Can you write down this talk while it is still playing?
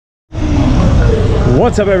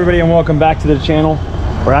What's up, everybody, and welcome back to the channel.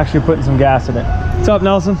 We're actually putting some gas in it. What's up,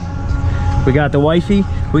 Nelson? We got the wifey,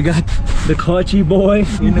 we got the clutchy boy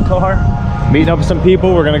in the car, meeting up with some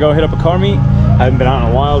people. We're gonna go hit up a car meet. I haven't been out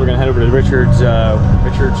in a while. We're gonna head over to Richard's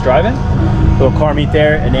Drive-In, little car meet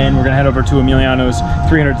there, and then we're gonna head over to Emiliano's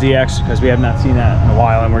 300ZX because we have not seen that in a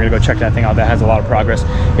while, and we're gonna go check that thing out. That has a lot of progress.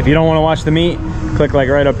 If you don't want to watch the meet, click like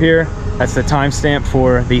right up here. That's the timestamp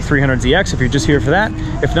for the 300ZX if you're just here for that.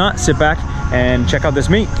 If not, sit back and check out this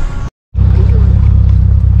meet.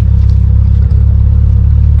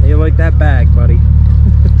 How you like that bag, buddy?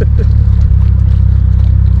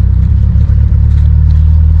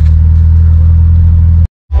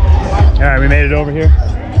 All right, we made it over here.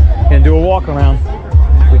 Gonna do a walk around.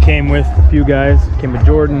 We came with a few guys. Came with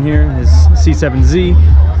Jordan here, his C7Z.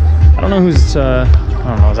 I don't know who's, I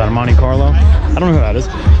don't know, is that a Monte Carlo? I don't know who that is.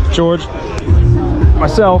 George,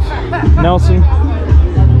 myself, Nelson.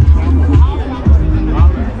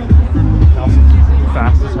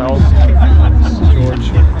 Fast as hell.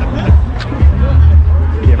 George.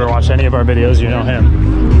 If you ever watch any of our videos, you know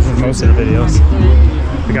him. He's in most of the videos.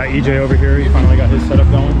 We got EJ over here. He finally got his setup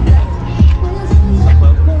going.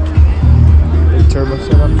 Big turbo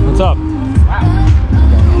setup. What's up?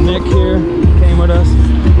 Nick here came with us.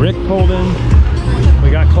 Rick pulled in. We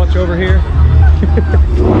got Clutch over here.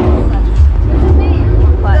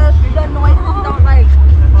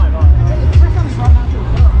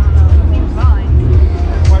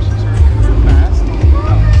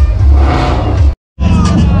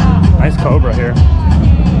 Nice Cobra here.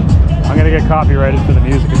 I'm gonna get copyrighted for the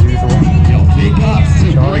music as usual. Big ups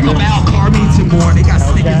to bring them out, car meets and more. They got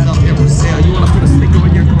stickers up there for sale. You wanna put a sticker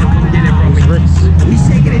on your car, come get it from me. Rick's We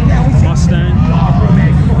shaking it down. Mustang.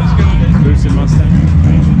 Lucid Mustang.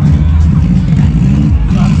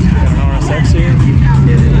 Got an RSX here.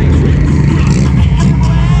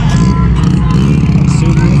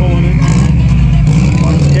 Subaru pulling in.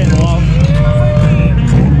 Getting love.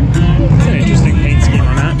 It's an interesting paint scheme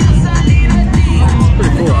on that. It's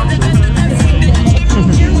pretty cool, actually.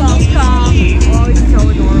 You're welcome. Oh, he's so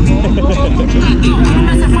adorable.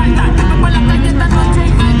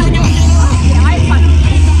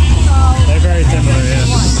 They're very similar, yeah.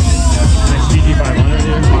 Nice GT500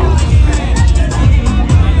 here.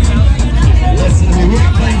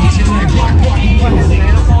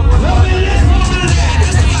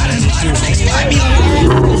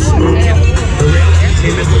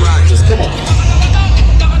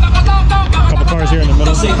 Couple cars here in the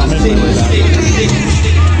middle. I'm in the way back.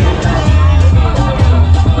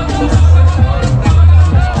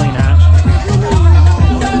 Nice clean hatch.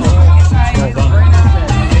 Well done.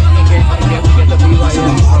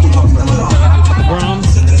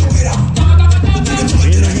 Brahms.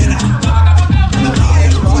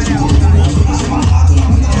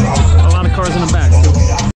 A lot of cars in the back too.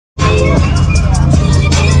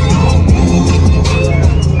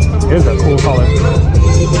 Here's a cool color.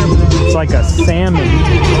 It's like a salmon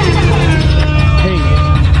pink.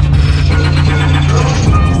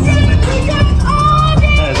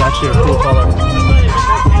 That is actually a cool color.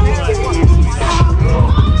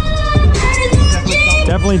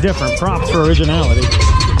 Definitely different. Props for originality.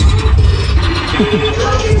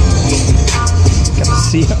 Got a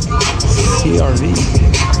CRV.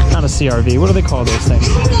 Not a CRV. What do they call those things? I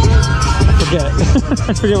forget.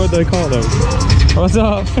 I forget what they call those. What's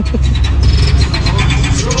up?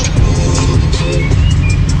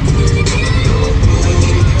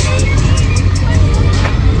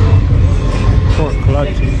 Torque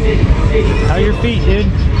clutch. How are your feet, dude?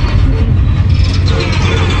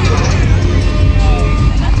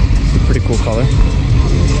 It's a pretty cool color.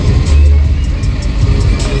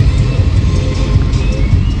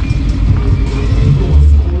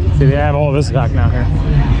 See, they have all this back now here.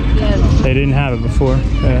 Yes. They didn't have it before.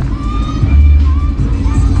 Yeah.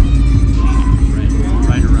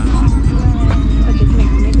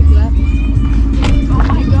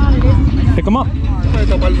 Pick him up.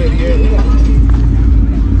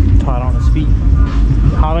 Hot on his feet.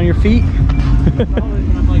 Hot on your feet?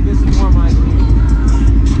 I'm like, this is more my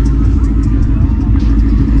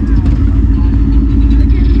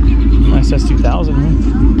Nice S2000, man.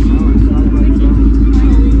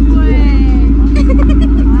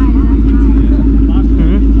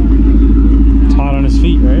 It's hot on his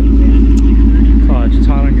feet, right? God, it's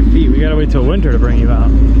hot on your feet. We gotta wait till winter to bring you out.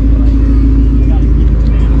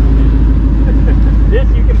 This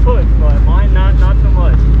you can push, but mine not so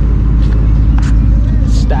much.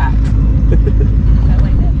 Stacked.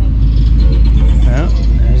 Yeah,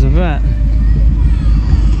 there's a vet.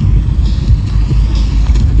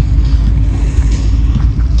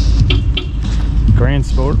 Grand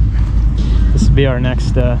Sport. This will be our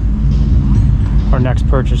next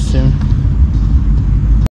purchase soon.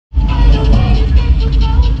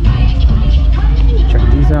 Check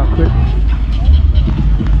these out quick.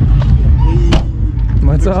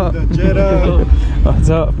 What's up? What's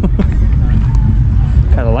up?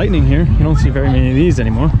 Kind of lightning here. You don't see very many of these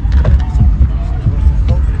anymore.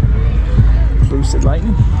 Boosted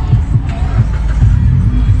lightning.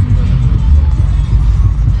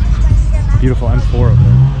 Beautiful M4 up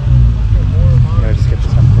there. Gotta just get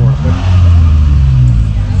this M4 quick.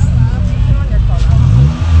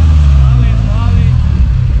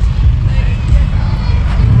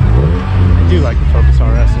 I do like the Focus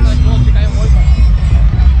RS's.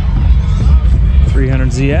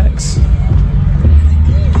 300ZX.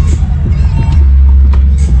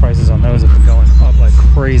 Prices on those have been going up like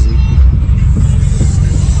crazy.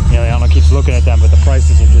 Yeah, Liana keeps looking at them, but the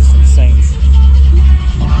prices are just insane.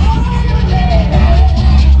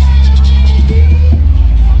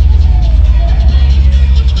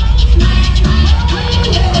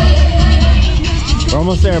 We're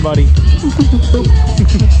almost there, buddy.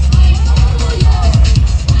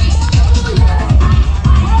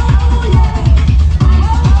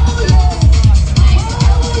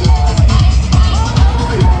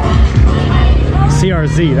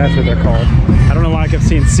 CRZ, that's what they're called. I don't know why I kept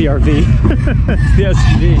seeing CRV. It's the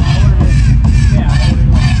SUV.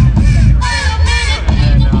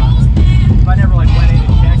 And if I never like went in and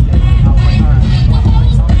checked it, I was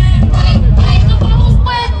like,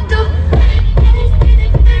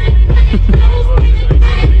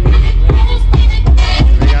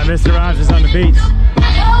 We got Mr. Rogers on the beach.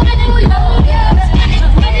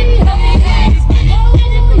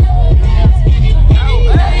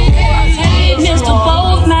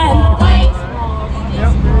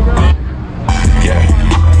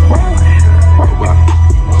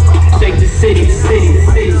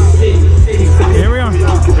 Here we are,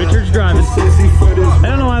 Richard's driving. I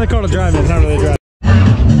don't know why they call it driving, it's not really driving.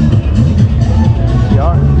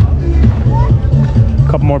 A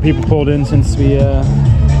couple more people pulled in since we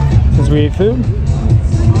ate food.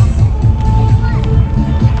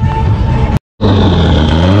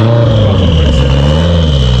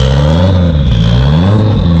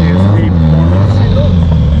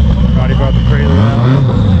 Already brought the Prelude out.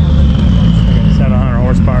 700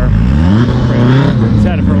 horsepower. It's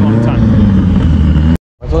had it for a long time.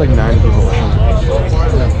 That's like 9 people.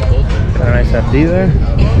 Got a nice FD there.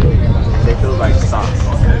 They feel like socks.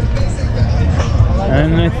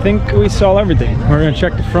 And I think we saw everything. We're gonna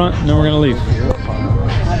check the front and then we're gonna leave. Is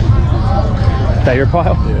that your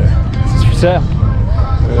pile? Yeah. This is for sale.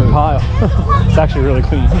 The pile. It's actually really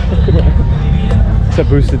clean. It's a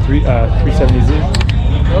boosted 370Z.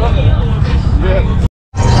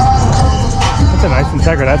 That's a nice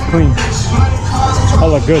Integra. That's clean. That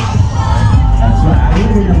look good.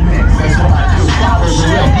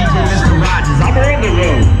 I'm on the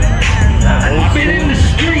road. I've been in the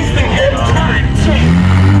streets the whole time.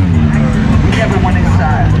 We never went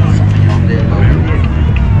inside.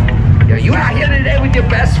 Yo, you out here today with your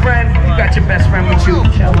best friend? You got your best friend with you.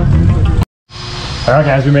 All right,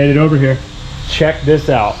 guys, we made it over here. Check this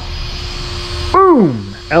out.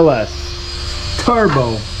 Boom! LS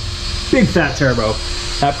turbo, big fat turbo.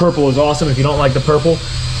 That purple is awesome. If you don't like the purple,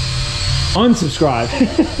 unsubscribe.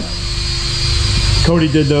 Cody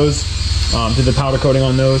did those, did the powder coating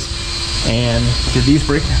on those, and did these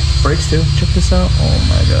brakes too. Check this out. Oh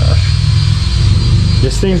my gosh,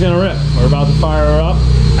 this thing's gonna rip. We're about to fire her up.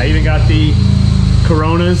 I even got the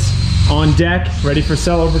Coronas on deck, ready for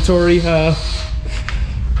celebratory.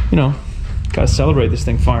 You know, gotta celebrate this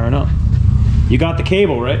thing firing up. You got the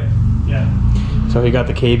cable, right? Yeah. So you got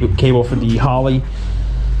the cable for the Holly.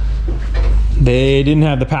 They didn't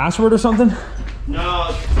have the password or something?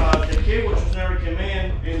 No, the cable just never came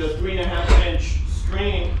in the 3.5-inch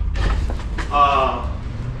screen.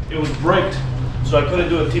 It was bricked, so I couldn't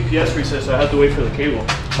do a TPS reset, so I had to wait for the cable.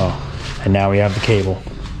 Oh, and now we have the cable.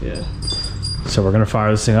 Yeah. So we're gonna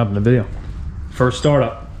fire this thing up in the video. First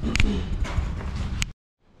startup.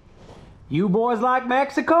 You boys like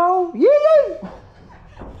Mexico? Yeah!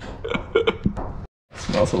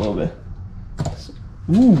 Smells a little bit.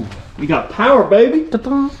 Ooh, we got power, baby.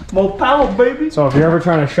 More power, baby. So if you're ever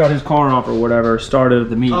trying to shut his car off or whatever, start it at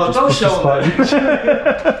the meet. Oh, just don't push show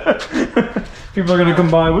this button. People are gonna come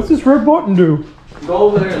by. What's this red button do? Go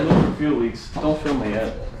over there and look for fuel leaks. Don't film it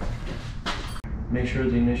yet. Make sure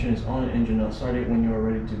the ignition is on the engine. Now start it when you are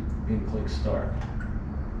ready to click start.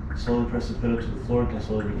 Slowly press the pedal to the floor and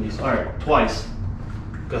slowly release. All right, twice.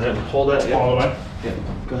 Go ahead, hold that. Yeah. All the way? Yeah,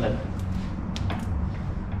 go ahead.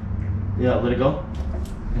 Yeah, let it go.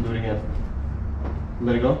 And do it again.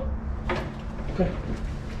 Let it go. Okay.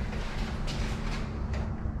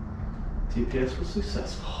 TPS was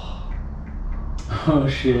successful. Oh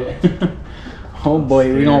shit. Oh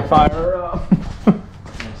boy, we gonna fire her up. I'm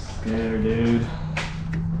scared, dude.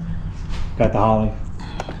 Got the holly.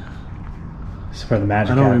 It's where the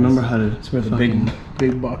magic I don't happens. remember how to. It's where the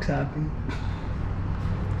big bucks happen.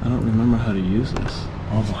 I don't remember how to use this.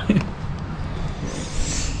 Oh boy.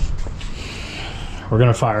 We're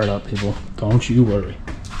gonna fire it up, people. Don't you worry.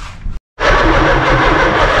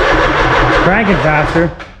 Cranking faster.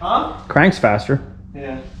 Huh? Cranks faster.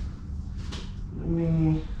 Yeah. Let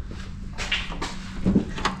me.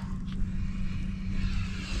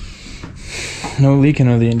 No leaking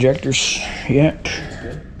of the injectors yet.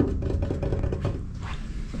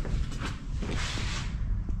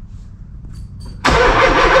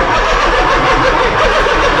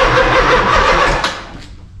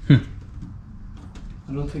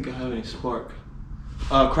 I don't think I have any spark.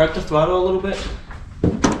 Crack the throttle a little bit.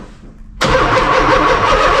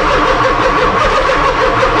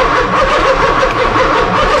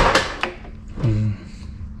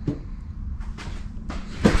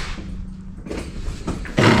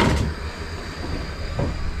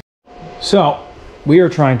 So, we are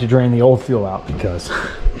trying to drain the old fuel out because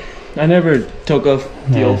I never took off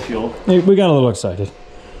the old fuel. we got a little excited.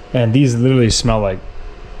 And these literally smell like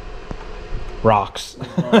rocks.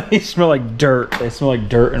 They smell like dirt. They smell like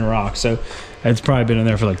dirt and rocks. So, it's probably been in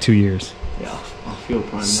there for like 2 years. Yeah, I'll fuel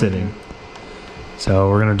prime. Sitting. So,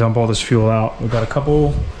 we're gonna dump all this fuel out. We've got a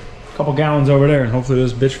couple gallons over there, and hopefully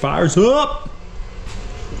this bitch fires up.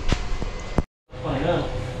 I know.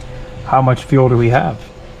 How much fuel do we have?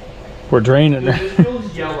 We're draining Dude, it. this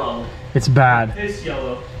fuel's yellow. It's bad. It's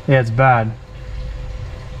yellow. Yeah, it's bad.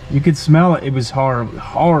 You could smell it. It was horrible.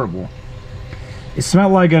 Horrible. It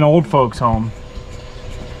smelled like an old folks' home.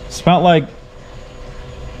 It smelled like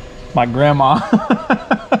my grandma.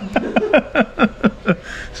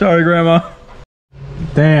 Sorry, grandma.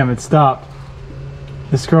 Damn, it stopped.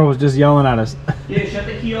 This girl was just yelling at us. Yeah, shut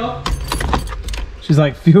the key off. She's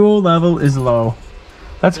like, fuel level is low.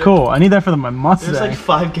 That's cool. I need that for my Mustang. There's like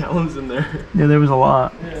 5 gallons in there. Yeah, there was a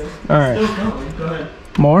lot. Yeah. All right. Still going. Go ahead.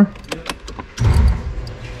 More?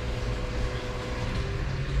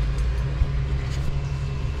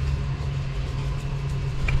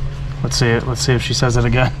 Let's see it. Let's see if she says it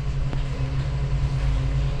again.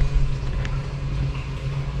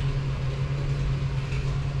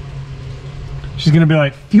 She's gonna be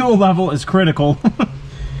like, fuel level is critical.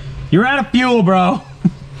 You're out of fuel, bro.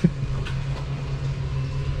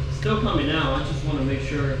 Still coming out. I just want to make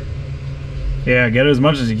sure. Yeah, get it as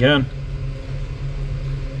much as you can.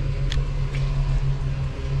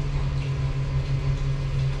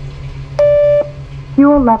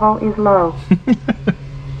 Fuel level is low.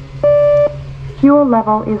 Fuel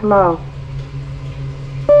level is low.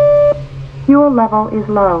 Fuel level is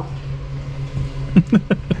low.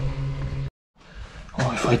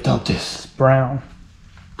 Oh, if I dump this. It's brown.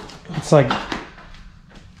 It's like,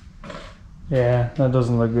 yeah, that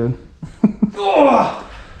doesn't look good.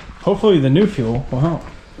 Hopefully the new fuel will help.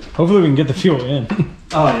 Hopefully we can get the fuel in.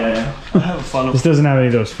 Oh yeah. I have a funnel. This doesn't have any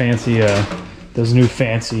of those fancy, those new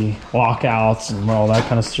fancy lockouts and all that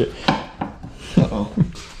kind of shit. Uh-oh.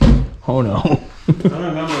 Oh no. I don't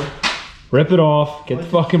remember. Rip it off, get the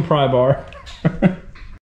fucking pry bar.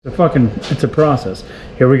 It's a process.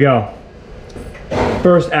 Here we go.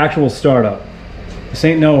 First actual startup. This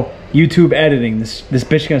ain't no YouTube editing. This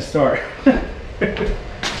bitch gonna start.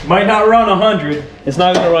 Might not run 100. It's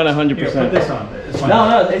not gonna run 100%. Here, put this on.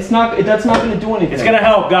 No, it's not. That's not gonna do anything. It's gonna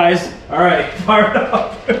help, guys. All right, fire it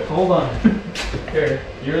up. Hold on. Here,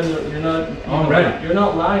 you're not. I'm ready. You're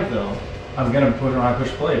not live though. I'm gonna put it when I push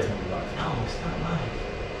play. It's gonna be live. No, it's not live.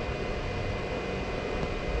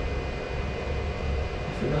 I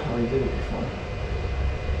forgot how he did it before.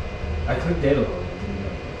 I clicked data load.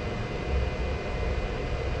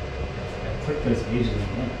 I clicked this ages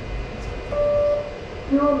ago.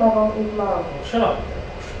 Fuel level is low. Oh, shut up with that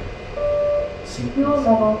bullshit. See, Fuel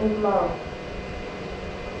level is low.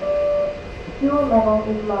 Fuel level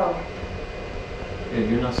is low. Yeah,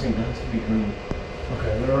 you're not seeing that. It has to be green.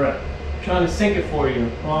 okay, let her rip. I'm trying to sync it for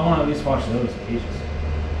you. Well, I want to at least watch those pages.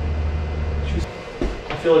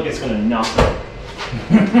 I feel like it's gonna knock it.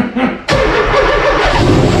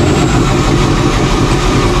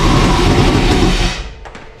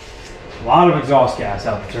 A lot of exhaust gas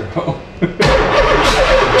out the turbo. Alright,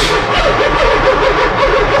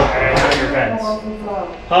 now your vents. Level is low.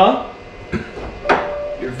 Huh?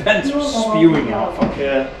 Your vents are spewing out, fuck.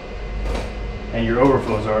 Yeah. And your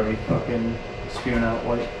overflow's already fucking spewing out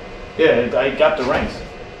white. Yeah, I got the ranks.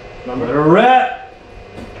 Remember? Let her rip!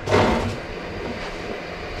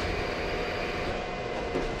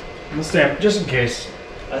 stamp, just in case.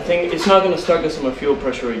 I think it's not gonna start because of my fuel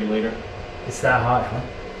pressure regulator. It's that high,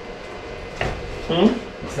 huh?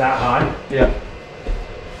 It's that high? Yeah.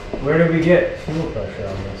 Where did we get fuel pressure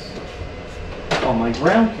on this? Oh, my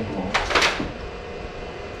ground came off.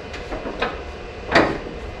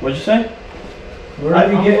 What'd you say? Where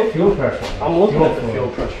did we get fuel pressure? I'm looking at the flow. fuel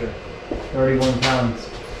pressure. 31 pounds.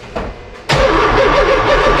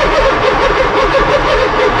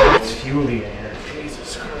 It's fuely in here.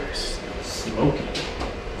 Jesus Christ. Smoky.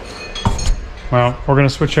 Well, we're gonna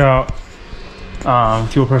switch out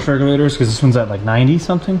fuel pressure regulators because this one's at like 90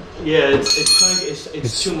 something. Yeah,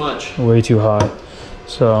 it's too much. Way too high.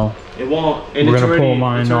 So It won't. And we're it's gonna already, pull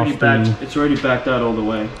mine it's already off backed. It's already backed out all the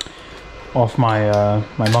way. off my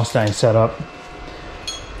my Mustang setup.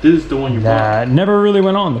 This is the one you bought. That never really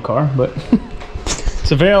went on the car, but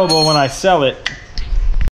it's available when I sell it.